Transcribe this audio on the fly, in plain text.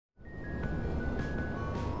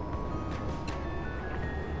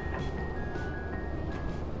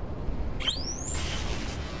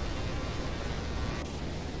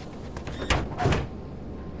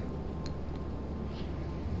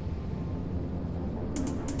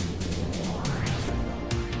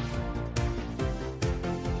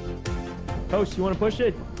Toast, you want to push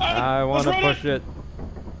it? I want to push it.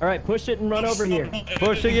 All right, push it and run over here.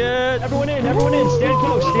 Pushing it. Everyone in, stand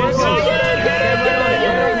close, stand close.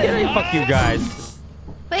 Get it. Fuck you guys.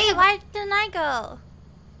 Wait, why didn't I go?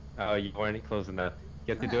 Oh, you weren't close enough.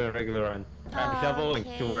 You have to do a regular run. Grab a shovel and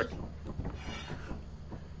to work.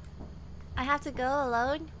 I have to go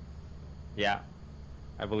alone? Yeah.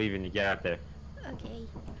 I believe in you. Get out there. Okay.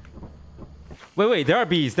 Wait. There are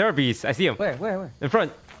bees. I see them. Where? In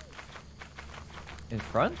front. In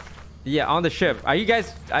front? Yeah, on the ship. Are you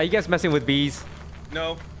guys messing with bees?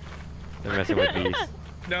 No. They're messing with bees.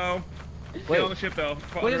 No. Wait. Stay on the ship though.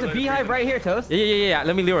 Wait, there's a beehive right here, Toast. Yeah.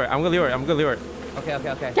 Let me lure it. I'm gonna lure it. Okay.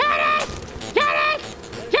 Get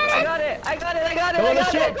it! I got it. Go on the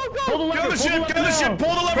ship. Pull the lever. Go to the ship.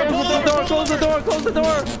 Pull the lever. Close the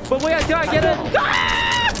door. But wait until I get it.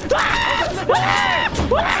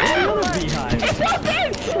 Beehive.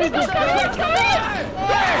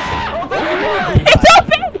 It's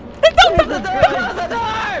open!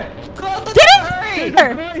 Close the door!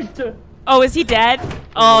 Hurry! Oh, is he dead?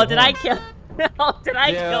 Oh, did I kill? Oh, did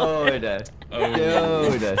I kill him? Dude.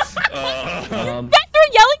 Guys are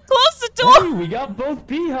yelling, close the door! Hey, we got both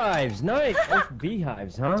beehives. Nice. Both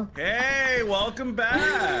beehives, huh? Hey, welcome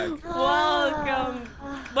back. Welcome.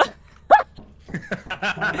 But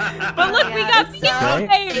look, we got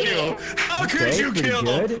beehives! How could you kill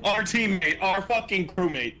good. our teammate, our fucking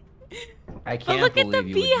crewmate? I But can't look at the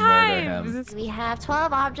believe you would murder him. beehives! We have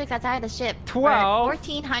 12 objects outside the ship. 12?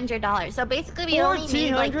 $1,400. So basically, we only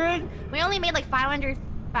made like $550.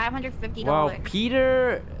 Well,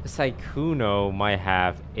 Peter Sykkuno might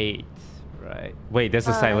have 8, right? Wait, there's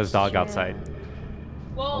a sightless that's dog true. outside.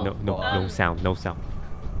 Whoa. No sound.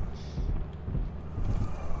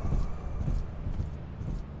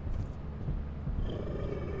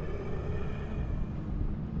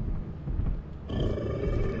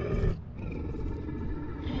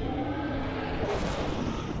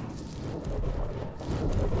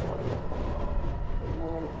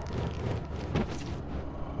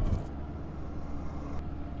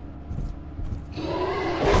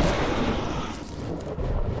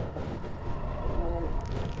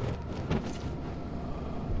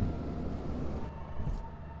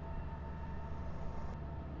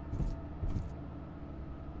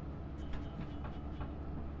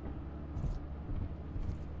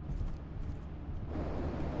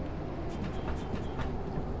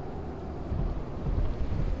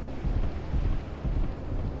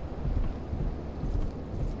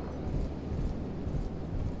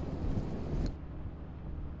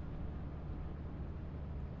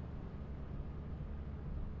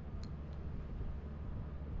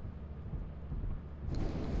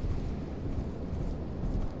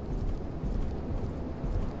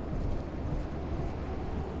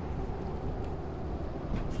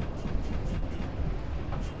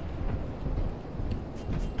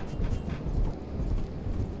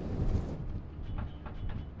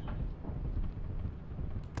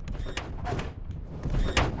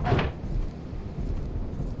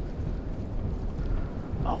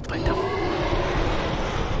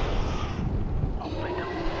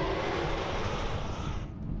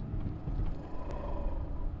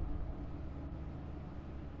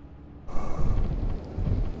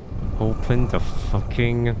 Open the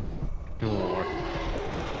fucking door.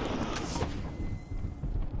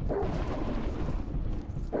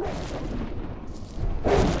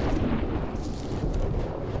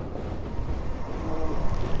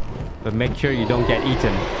 But make sure you don't get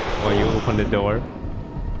eaten while you open the door.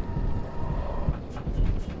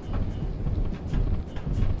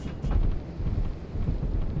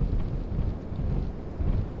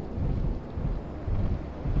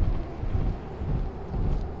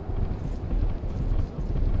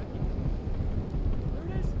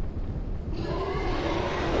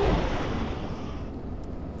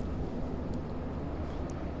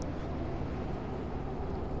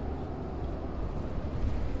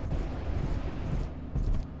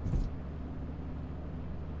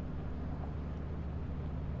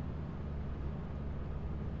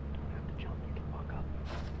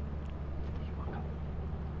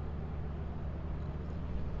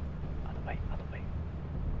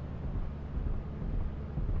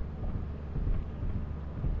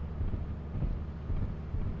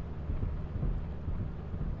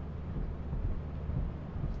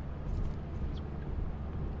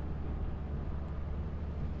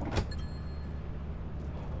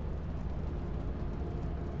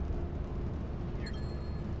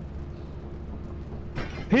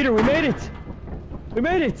 Peter, we made it! We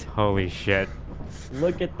made it! Holy shit.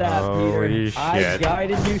 Look at that, Holy Peter. shit. I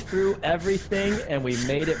guided you through everything and we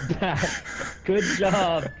made it back. Good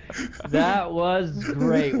job. That was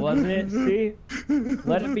great, wasn't it? See?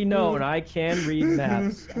 Let it be known, I can read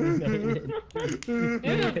maps. I made it.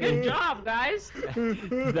 Good job, guys.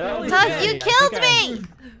 That was Tuss, great. you killed me!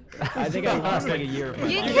 I think I lost like a year of my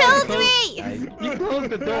You life. killed me! You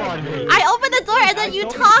closed the door on me. I opened the door and then you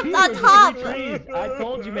told talked you, on the top! 3 trees. I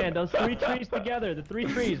told you, man, those 3 trees together. The 3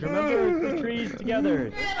 trees. Remember? 3 trees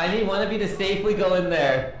together. I need one of you to safely go in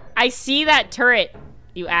there. I see that turret,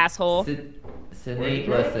 you asshole. Sydney,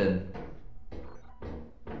 listen.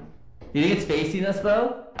 You think it's facing us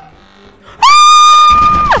though?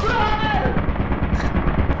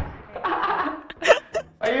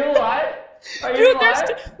 Are you alive? Are you Dude,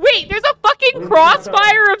 alive? wait, there's a fucking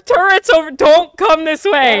crossfire of turrets over. Don't come this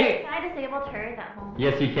way. Can I disable turrets at home?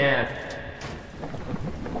 Yes, you can.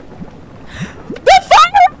 The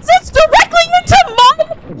fire sits directly into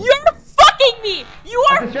mine. You're fucking me. You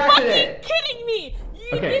I are distracted fucking it. kidding me.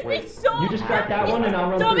 You Okay, did me wait. so You distract that one and I'll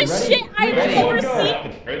run dumb through. as Ready? shit I've Ready? ever Go.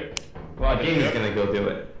 seen. Ready? Well, Jamie's gonna go do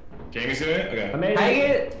it. Jamie's doing it? Okay.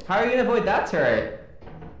 Amazing. How are you gonna avoid that turret?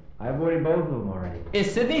 I avoided both of them already.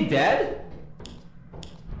 Is Sydney dead?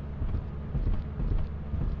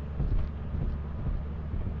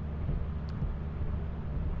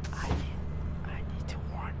 I need to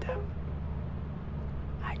warn them.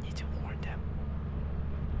 I need to warn them.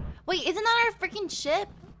 Wait, isn't that our freaking ship?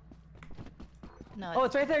 No, Oh,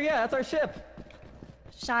 it's right there. Yeah, that's our ship.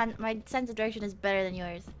 Sean, my sense of direction is better than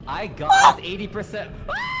yours. I got 80%.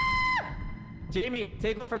 Ah! Jamie,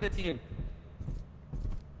 take one for the team.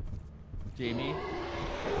 Jamie.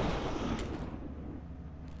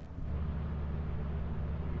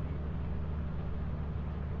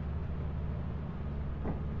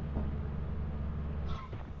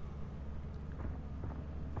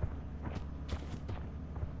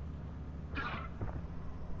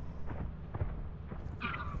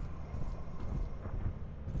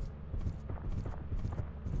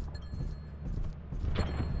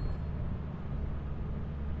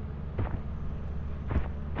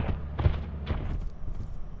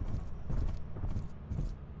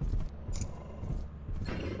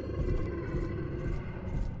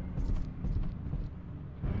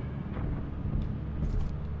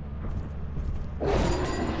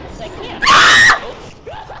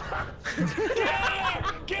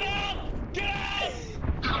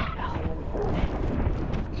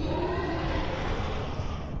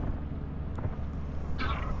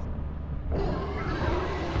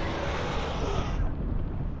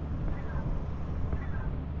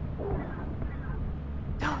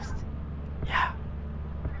 Yeah.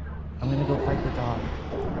 I'm gonna go fight the dog.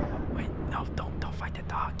 Wait, no, don't fight the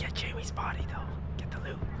dog. Get Jamie's body though. Get the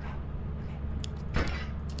loot.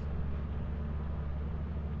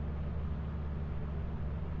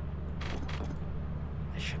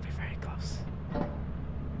 It should be very close.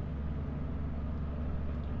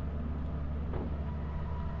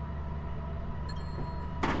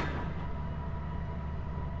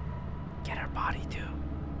 Get her body too.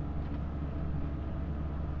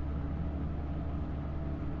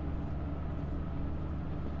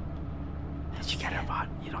 Did you get her body?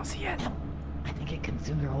 You don't see it? I think it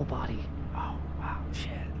consumed her whole body. Oh, wow,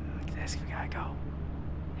 shit. Look at this, we gotta go.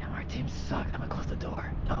 Damn, our team sucked. I'm gonna close the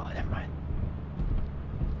door. No, never mind.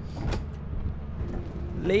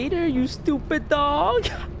 Later, you stupid dog.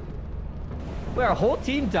 Wait, our whole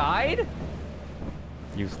team died?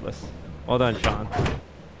 Useless. Well done, Sean.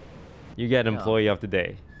 You get employee of the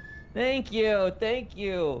day. Thank you, thank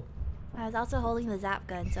you. I was also holding the zap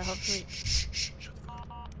gun, so hopefully.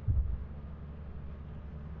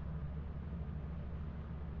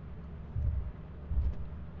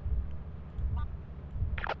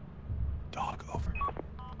 Dog over.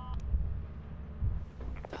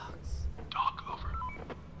 Dogs. Dog over.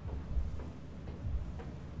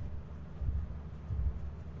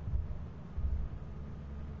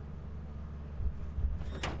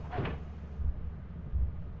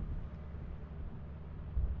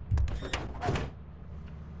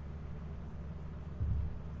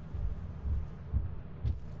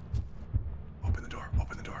 Open the door.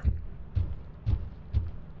 Open the door.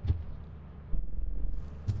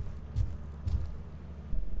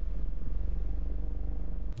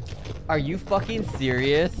 Are you fucking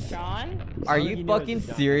serious? Sean? Are you fucking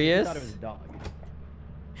serious? I thought it was a dog.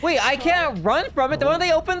 Wait, I can't run from it. Why don't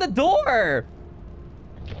they open the door?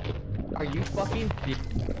 Are you fucking serious?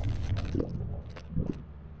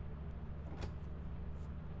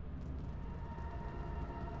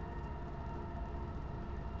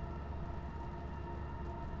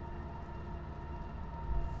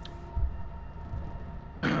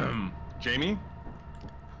 Jamie,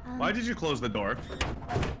 why did you close the door?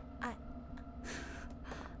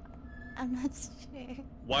 I'm not sure.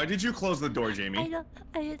 Why did you close the door, I Jamie? don't.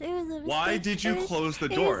 It was a mistake. Why did you close the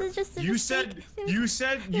door? Just a You mistake. said you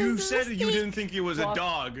said you didn't think it was a Fuck.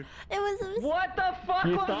 dog. It was a mistake. What the fuck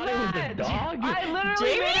You was thought that? it was a dog? I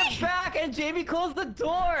literally made it back and Jamie closed the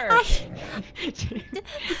door.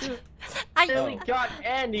 I Really got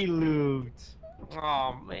any loot.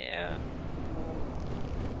 Oh man.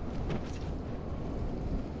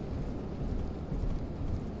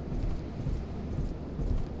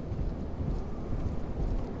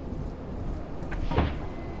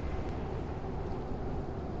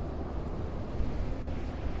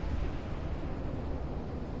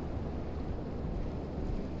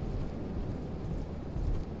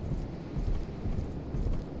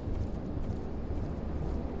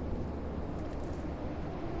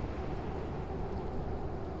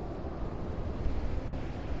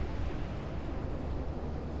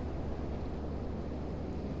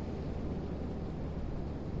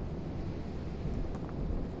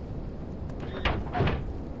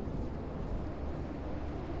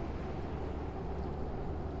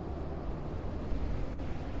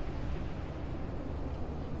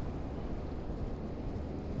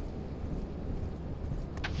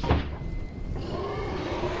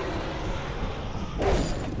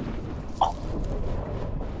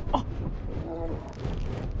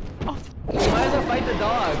 Might as well fight the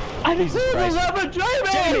dog. I just Jesus pulled the Christ. lever,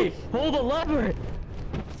 Jamie! Pull the lever!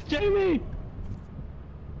 Jamie!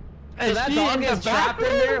 So that she dog in the is trapped in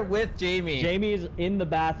bathroom? there with Jamie. Jamie is in the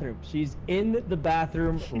bathroom. She's in the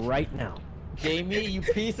bathroom right now. Jamie, you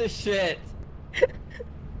piece of shit.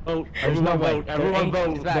 Vote. Everyone vote. Everyone He's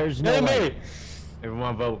vote. back. There's no way.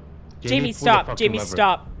 Everyone vote. Jamie, pull the stop. fucking Jamie, lever.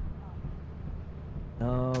 stop.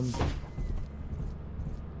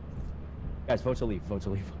 Guys, vote to leave. Vote to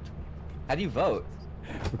leave. How do you vote?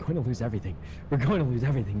 We're going to lose everything. We're going to lose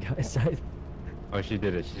everything, guys. Oh, she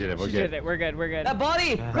did it. She did it. We're She good. did it. We're good. We're good. That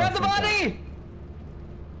body! Grab the body!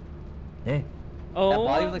 Hey. Oh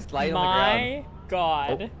body was like lying on the my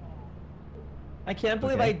god. I can't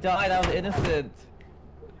believe Okay. I died. I was innocent.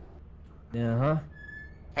 Yeah, huh?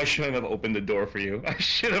 I shouldn't have opened the door for you. I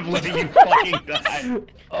should have let you fucking die.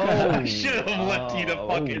 I should have left you to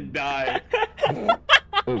fucking die.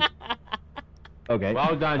 Okay.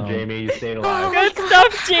 Well done, Um, Jamie. You stayed alive. Good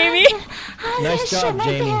stuff, Jamie. Nice job,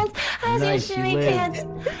 Jamie. Nice, you lived.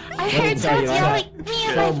 I me heard tell you, someone I yelling, have me so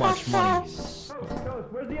and my much papa. money.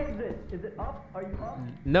 Where's the exit? Is it up? Are you up?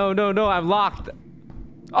 No, no, no. I'm locked.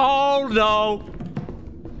 Oh no.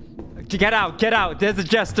 Get out. Get out. There's a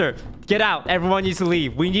jester. Get out. Everyone needs to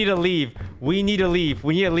leave. We need to leave. We need to leave.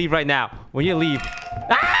 We need to leave right now. We need to leave.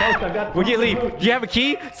 Ah! We need to leave. Do you have a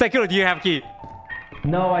key? Sykkuno, do you have a key?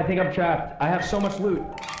 No, I think I'm trapped. I have so much loot.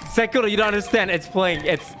 Sykkuno, you don't understand. It's playing.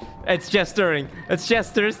 It's gesturing. It's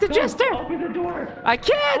jester. It's the jester. Open the door. I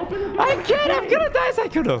can't. I can't. I'm gonna die,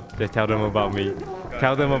 Sykkuno. Just tell them about me.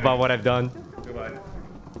 Tell them about what I've done. Goodbye.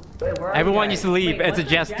 Wait, where are Everyone you needs guys? to leave. Wait, It's a what's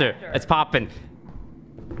the jester. jester? It's popping.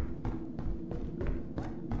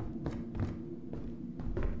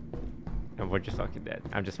 And we're just fucking dead.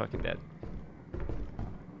 I'm just fucking dead.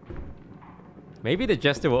 Maybe the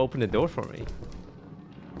jester will open the door for me.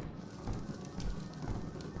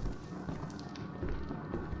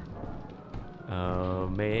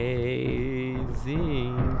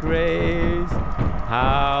 Amazing grace,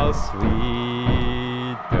 how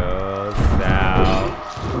sweet the sound.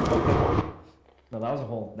 No, that was a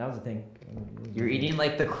hole. That was a thing. You're eating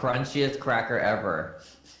like the crunchiest cracker ever.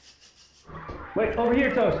 Wait, over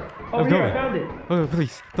here, Toast. Over I'm here, going. I found it. Oh,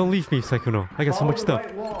 please, don't leave me, Sykkuno. I got so much stuff.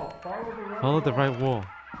 Right wall. Follow the right wall.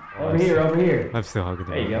 Over here, over here. I'm still hugging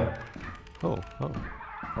the There you right go. wall. Oh,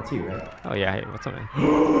 That's you, right? oh yeah. Hey, what's up, man?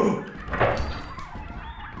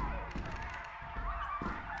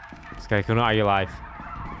 Sykkuno, are you alive?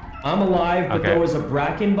 I'm alive, but Okay. there was a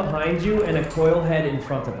bracken behind you and a coil head in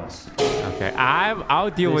front of us. Okay, I'll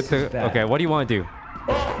deal This with is the. bad. Okay, what do you want to do?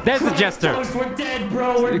 There's the jester. Toast, we're dead,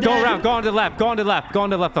 bro. We're Go dead. around. Go on the left. Go on the left. Go on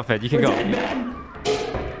the left of it. You can We're go. dead, man.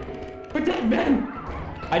 We're dead, man.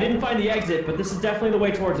 I didn't find the exit, but this is definitely the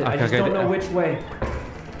way towards it. I Okay, just okay, don't know which way.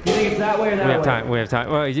 You think it's that way or that We have way? time. We have time.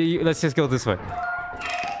 Well, let's just go this way.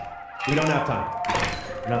 We don't have time.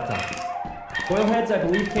 We don't have time. Coil heads, I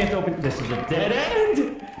believe, can't open. This is a dead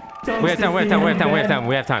end. Toast, We have time. We have it's time. the We have end, time. We have man. time.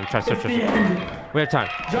 We have time. Trust. It's Trust. the Trust. end. We have time.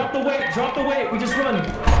 Drop the weight. Drop the weight. We just run.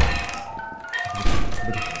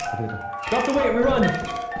 Drop the weight. We run.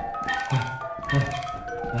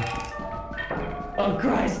 Oh,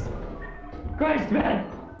 Christ. Christ, man.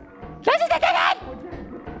 There's a bracket.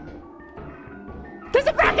 There's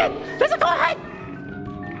a bracket. There's a forehead.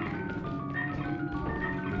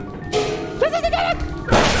 There's a That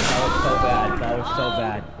was so bad. That was so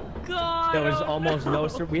bad. God. There was almost no.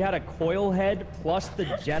 We had a coil head plus the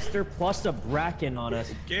jester plus a bracken on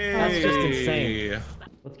us. Okay. That's just insane.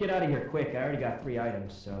 Let's get out of here quick. I already got 3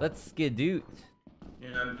 items, so. Let's skedoot.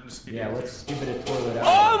 Yeah, let's give it a toilet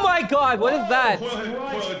out. Oh my God! What is that?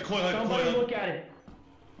 Somebody look at it.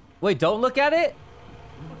 Wait, don't look at it.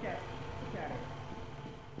 Look at it.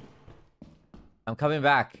 I'm coming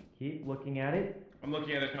back. Keep looking at it. I'm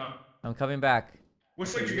looking at it, Tom. I'm coming back.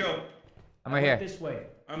 Which way did you go? I'm right here. This way.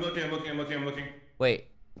 I'm looking. Wait.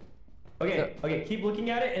 Okay, keep looking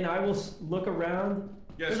at it, and I will look around.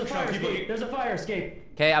 Yes, There's a fire escape. There's a fire escape.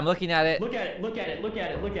 Okay, I'm looking at it. Look at it. Look at it. Look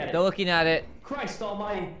at it. Look at it. Still looking at it. Christ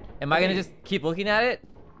almighty. Am I gonna just keep looking at it?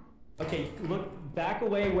 Okay, look back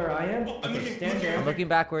away where I am. Okay, stand there. I'm looking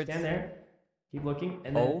backwards. Stand there. Keep looking,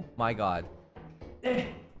 and then. Oh my God.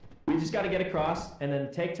 We just gotta get across, and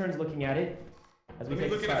then take turns looking at it. As we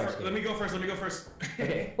take the fire escape. Let me go first.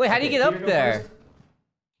 Okay. Wait, how do you get up there? First.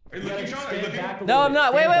 Are you looking, Sean? Are you looking? No, I'm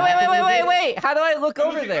not. Wait. How do I look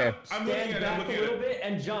over there? I'm looking Stand at it. back a little bit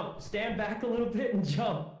and jump. Stand back a little bit and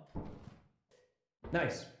jump.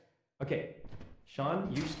 Nice. Okay.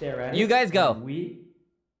 Sean, you stare at it. You guys go.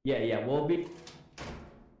 Yeah, we'll be...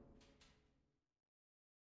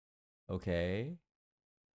 Okay.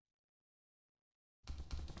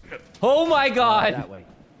 Oh my God. That way.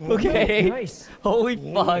 Okay. Nice. Holy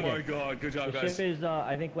Oh fuck. my God, good job, The guys. ship is,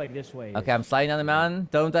 I think, like this way. Okay, I'm sliding down the mountain.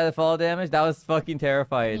 Don't die to fall damage. That was fucking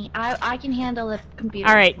terrifying. I can handle the computer.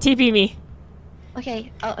 All right, TP me.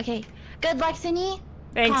 Okay. Oh, okay. Good luck, Cindy.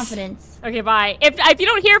 Thanks. Confidence. Okay, bye. If you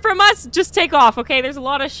don't hear from us, just take off, okay? There's a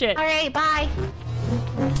lot of shit. All right. Bye.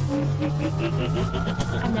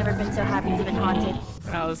 I've never been so happy to been haunted.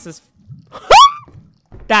 Oh, this is...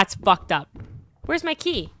 That's fucked up. Where's my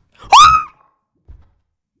key?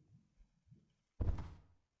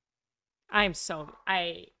 I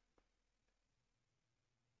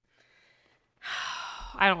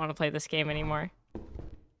don't want to play this game anymore.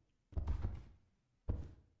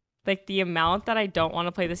 Like, the amount that I don't want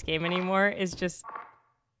to play this game anymore is just...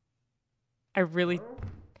 I really...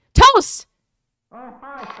 Toast! Oh,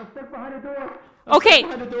 hi. I'm stuck behind the door. Okay.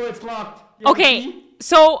 Behind the door, it's locked. You have a Okay, key?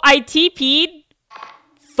 so I TP'd.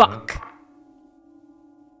 Fuck.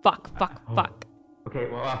 Fuck. Okay,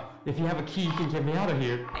 well, if you have a key, you can get me out of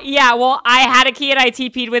here. Yeah, well, I had a key and I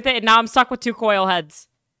TP'd with it, and now I'm stuck with 2 coil heads.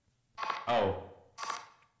 Oh.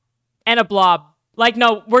 And a blob. Like,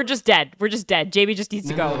 no, we're just dead. We're just dead. JB just needs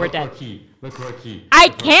to go. We're dead. Look for a key. I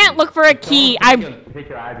can't look for a key. Take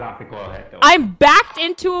your eyes off the coil head. I'm backed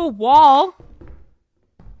into a wall.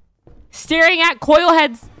 Staring at coil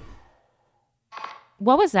heads.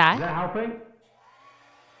 What was that? Is that helping?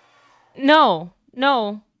 No,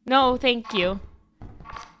 thank you.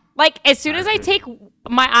 Like, as soon as I take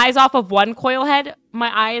my eyes off of one coil head, my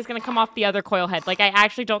eye is gonna come off the other coil head. Like, I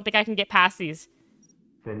actually don't think I can get past these.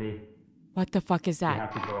 Cindy, What the fuck is you that?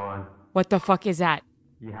 have to go on. What the fuck is that?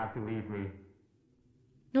 You have to leave me.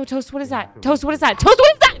 No, Toast, what is that? Toast, what is that? Toast,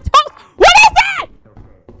 what is that? Toast, what is that?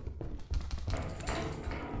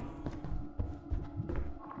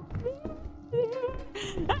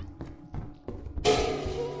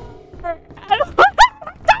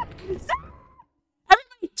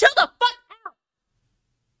 Everybody, chill the fuck out.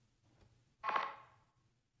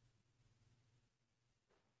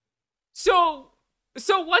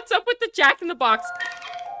 So what's up with the Jack in the Box?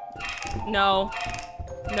 No,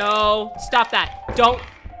 stop that. Don't,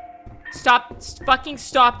 stop, fucking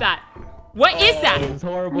stop that. What is that? It's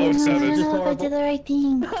horrible. I It's don't just know if I horrible. did the right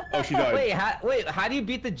thing. Oh, she died. Wait, how do you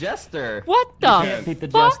beat the jester? What the Can't beat the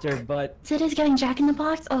fuck? jester, but Sid is getting Jack in the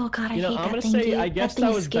Box. Oh god, I you know, hate I'm that gonna thing, say dude. I guess thing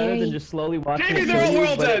that is was better scary. than just slowly watching Jamie, it they're kill all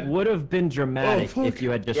you, but dead. it would have been dramatic if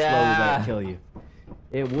you had just slowly let it kill you.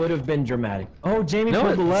 It would have been dramatic. Oh, Jamie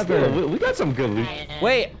pulled the lever. We got some good loot.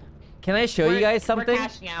 Wait, can I show you guys something? We're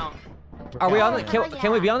cashing out. Are we on the? Oh,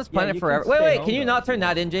 Can we be on this planet you forever? can Wait, stay wait. home, Can you though, not turn if you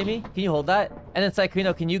that in, Jamie? Can you hold that? And then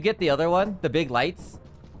Sykkuno, can you get the other one, the big lights?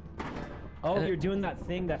 Oh, And you're doing that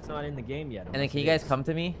thing that's not in the game yet. And then can you guys come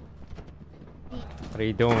to me? What are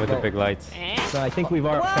you doing with the big lights? So I think we've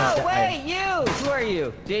already. Whoa, wait, you! Who are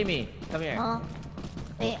you? Jamie, come here. Well,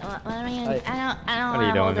 wait, what am I gonna do? I don't What are you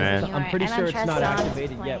wanna doing, hold this man? anymore. I'm pretty I don't sure it's trust not it on this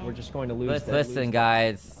activated yet. plan. We're just going to lose. Listen,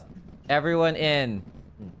 guys. Everyone in.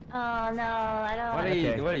 Oh no, I don't What wanna. are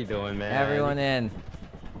you? What are you doing, man? Everyone in.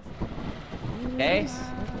 Okay?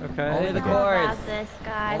 Okay. Only the I don't know chords. about this,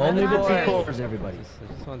 guys. Only I'm the not two very- cores, everybody.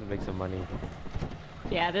 I just wanted to make some money.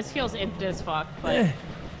 Yeah, this feels empty as fuck, but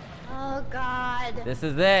Oh god. This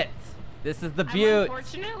is it. This is the I'm beaut.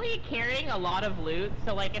 unfortunately carrying a lot of loot,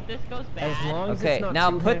 so like if this goes bad, As long as Okay, it's not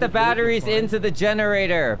now put the two-handed, batteries it's fine. into the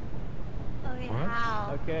generator. Okay,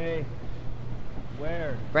 how? Okay.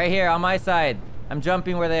 Where? Right here on my side. I'm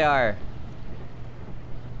jumping where they are.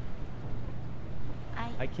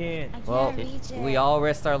 I can't. Well, reach it. we all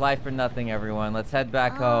risked our life for nothing, everyone. Let's head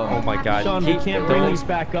back home. Oh my God. Sean, we can't bring Don't- these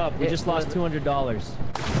back up. We just lost $200.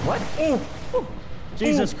 What?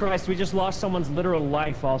 Jesus Christ, we just lost someone's literal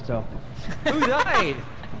life also. Who died?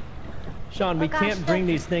 Sean, we gosh, can't bring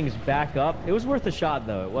these things back up. It was worth a shot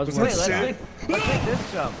though. It wasn't Wait, worth a let's shot. make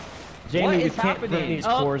this jump. Jamie, what we is can't bring happening? these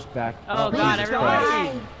Oh. cores back. Oh, God, Jesus everyone-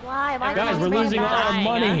 Christ. Why? Why Guys, can't we're we bring losing it all back? our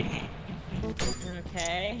money.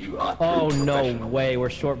 Okay. Oh no way, we're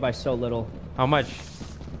short by so little. How much?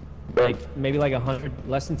 Like maybe like 100,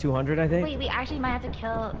 less than 200, I think. Wait, we actually might have to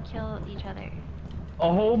kill each other.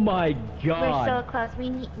 Oh my We're so God. close. We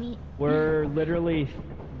need. We're literally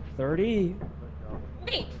 30.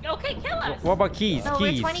 Wait, okay, kill us. What about keys? No,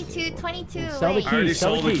 we're Keys. 22. Sell the Wait. already keys.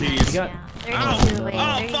 Sell the sold the keys. keys. You got- Yeah, 32. Wait,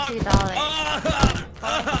 $32.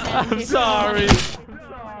 I'm sorry.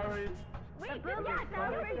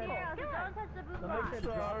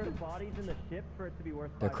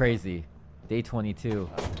 They're crazy. Day 22.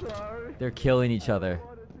 They're killing each other.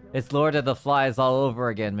 It's Lord of the Flies all over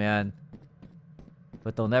again, man.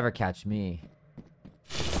 But they'll never catch me.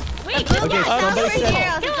 Wait, Blue Okay, cat, somebody don't said-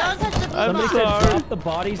 superheroes, don't touch the blue I'm Somebody box. said sorry. drop the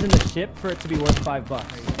bodies in the ship for it to be worth $5.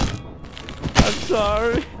 I'm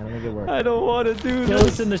sorry. I don't think it worked. I don't want to do Kill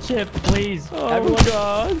this. us in the ship, please. Oh Everyone,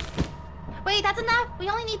 God. Wait, that's enough. We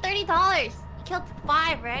only need $30. You killed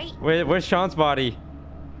 5, right? Where's Sean's body?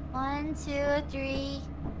 1, 2, 3.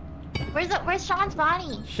 Where's Sean's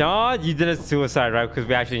body? Sean, you did a suicide, right? Because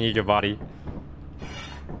we actually need your body.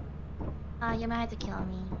 You might have to kill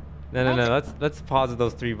me. No. Let's pause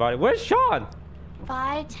those 3 bodies. Where's Sean?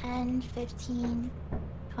 5, 10, 15,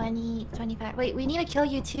 20, 25. Wait, we need to kill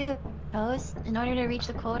you too, Toast, in order to reach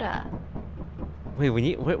the quota. Wait, we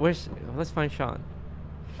need. Where's? Let's find Sean.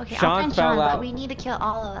 Okay, Sean I'll find fell Sean, out. but we need to kill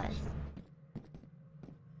all of us.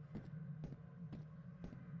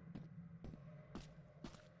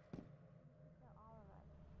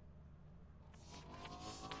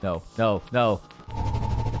 No.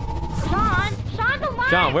 Sean's alive!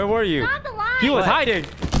 Sean, where were you? Sean's alive! He was What? hiding.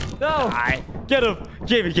 No! Get him,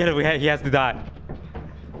 Jamie. Get him. He has to die.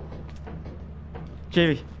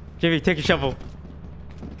 Jamie, take a shovel.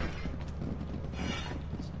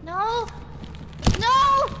 No!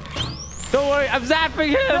 No! Don't worry, I'm zapping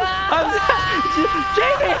him.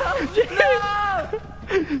 Jamie.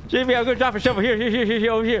 Jamie, I'm gonna drop a shovel here,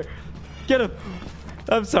 over here. Get him.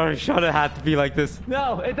 I'm sorry, Sean. It had to be like this.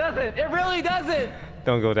 No, it doesn't. It really doesn't.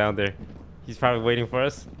 Don't go down there. He's probably waiting for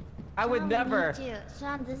us. I would Sean, never. we need you.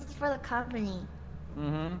 Sean, this is for the company.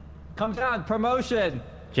 Mm-hmm. Come down, promotion.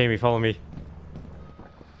 Jamie, follow me.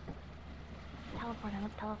 Teleport him,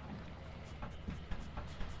 let's teleport him.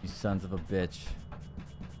 You sons of a bitch.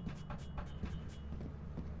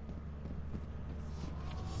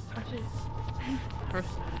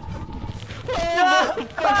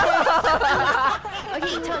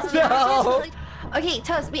 Okay, Toast. No. Okay,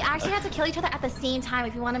 Toast. We actually have to kill each other at the same time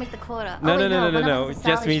if you want to make the quota. No, oh, wait, no. one of us is Just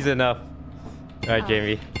salvage. me's enough. All right, Oh.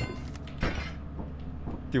 Jamie.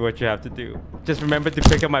 Do what you have to do. Just remember to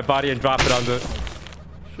pick up my body and drop it on the.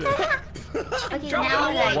 Okay, now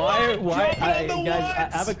we're like, why, guys, I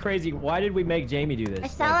ones. have a crazy. Why did we make Jamie do I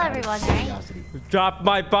this? sell Like, out of everyone, right? curiosity. Drop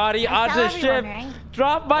my body I on tell the ship. everyone, right?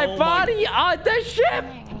 Drop my Oh my- body on the ship.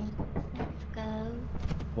 Alright, let's go.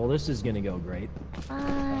 Well, this is gonna go great.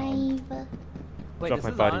 5. Wait, Drop this my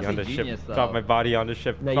is body on honestly the genius, ship. though. Drop my body on the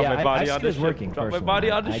ship. No, Drop yeah, my body I on see the this ship. working Drop my personally.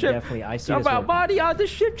 body on the I ship. definitely- I see Drop this my working. body on the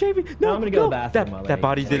ship, Jamie. No, I'm gonna go to the no. bathroom while That I-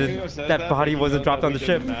 body He didn't. says That body but he wasn't knows dropped that on we the did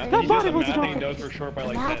ship. math. That He body did the wasn't math and dropped. he knows we're short by The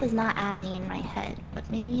like math 10. is not adding in my head,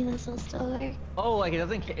 but maybe this will still work. Oh, like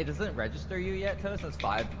it doesn't register you yet, Toast? That's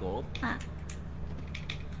 5 gold. Ah,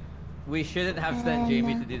 We shouldn't have sent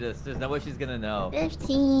Jamie to do this. There's no way she's gonna know.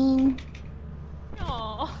 15.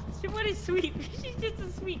 Oh, what is sweet. She's just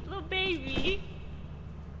a sweet little baby.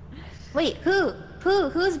 Wait,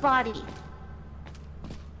 whose body?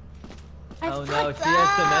 Oh no, she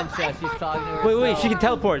has dementia. She's talking to herself. Wait. She can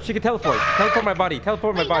teleport. She can teleport. Teleport my body.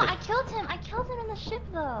 Teleport my Wait, no, body. I killed him. I killed him in the ship,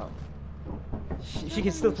 though. She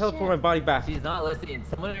can still teleport my body back. She's not listening.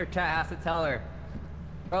 Someone in her chat has to tell her.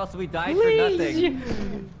 Or else we died Please. for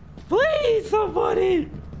nothing. Please, somebody.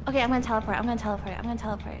 Okay, I'm gonna teleport.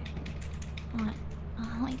 Oh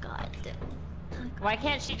my god. Why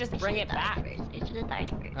can't she just bring it back? It should have died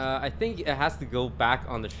first. I think it has to go back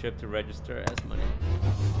on the ship to register as money.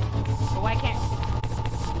 But why can't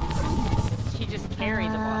she just carry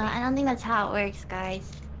the body? I don't think that's how it works,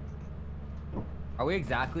 guys. Are we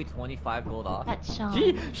exactly 25 gold off? That's Sean.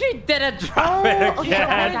 She didn't drop it Oh, okay,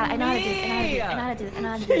 I again. got it. I know how to do this. I know how to do this. I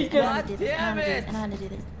know how to do this. I know how to do this. I know how to do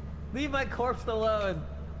this. Leave my corpse alone.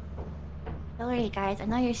 Don't worry, guys. I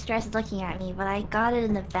know you're stressed looking at me, but I got it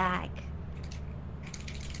in the bag.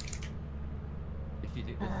 If you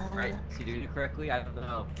do right, if you do it correctly, I don't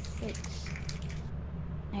know. 6.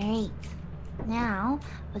 Alright. Now,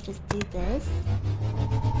 we'll just do this.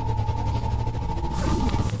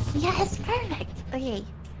 Yes, perfect! Okay.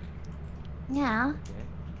 Now,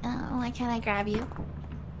 why can't I grab you?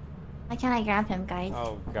 Why can't I grab him, guys?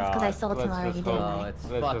 Oh god. That's because I sold him already, didn't Oh, I? it's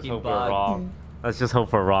Let's just fucking hope we're bugged. wrong. Let's just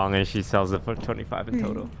hope we're wrong and she sells it for 25 in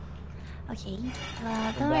total. Okay. Come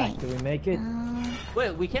Don't back. worry. Did we make it?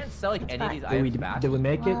 Wait, we can't sell like any of these items back. Did we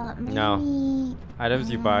make it? Well, maybe... No.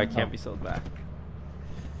 Items you buy can't be sold back.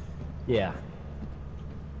 Yeah.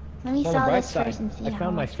 Let me On the sell bright this side, first and see I how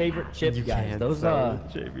found my much. favorite chips, guys. can't Those sell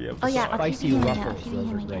JB, I'm Oh yeah, I'll spicy keep eating it, I'll ruffles. keep Those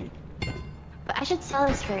eating are it great. again. But I should sell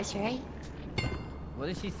this first, right? What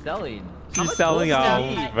is she selling? She's selling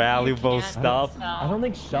all stuff valuable you can't stuff. I don't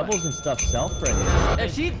think shovels and stuff sell for anything.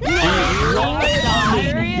 Is she?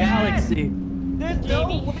 Galaxy. There's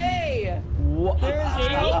no way.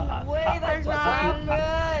 There's no way that's what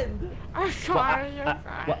happened. I'm sorry.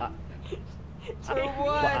 For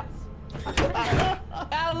what?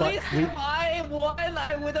 At least if I won,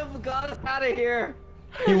 I would have got us out of here.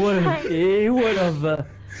 He would have. He would have.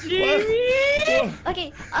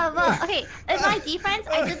 Okay, well, okay. In my defense,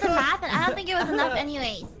 I did the math, and I don't think it was enough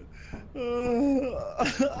anyways. 1,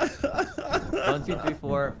 2, 3,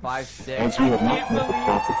 4, 5, 6. Once you have not met the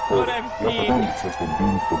profit quota, your performance has been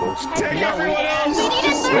deemed below standard. Take everyone else! We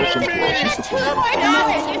needed 2 more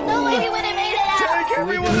dollars. There's no way we would have made it out. Take everyone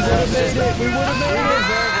We would have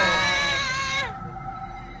made it.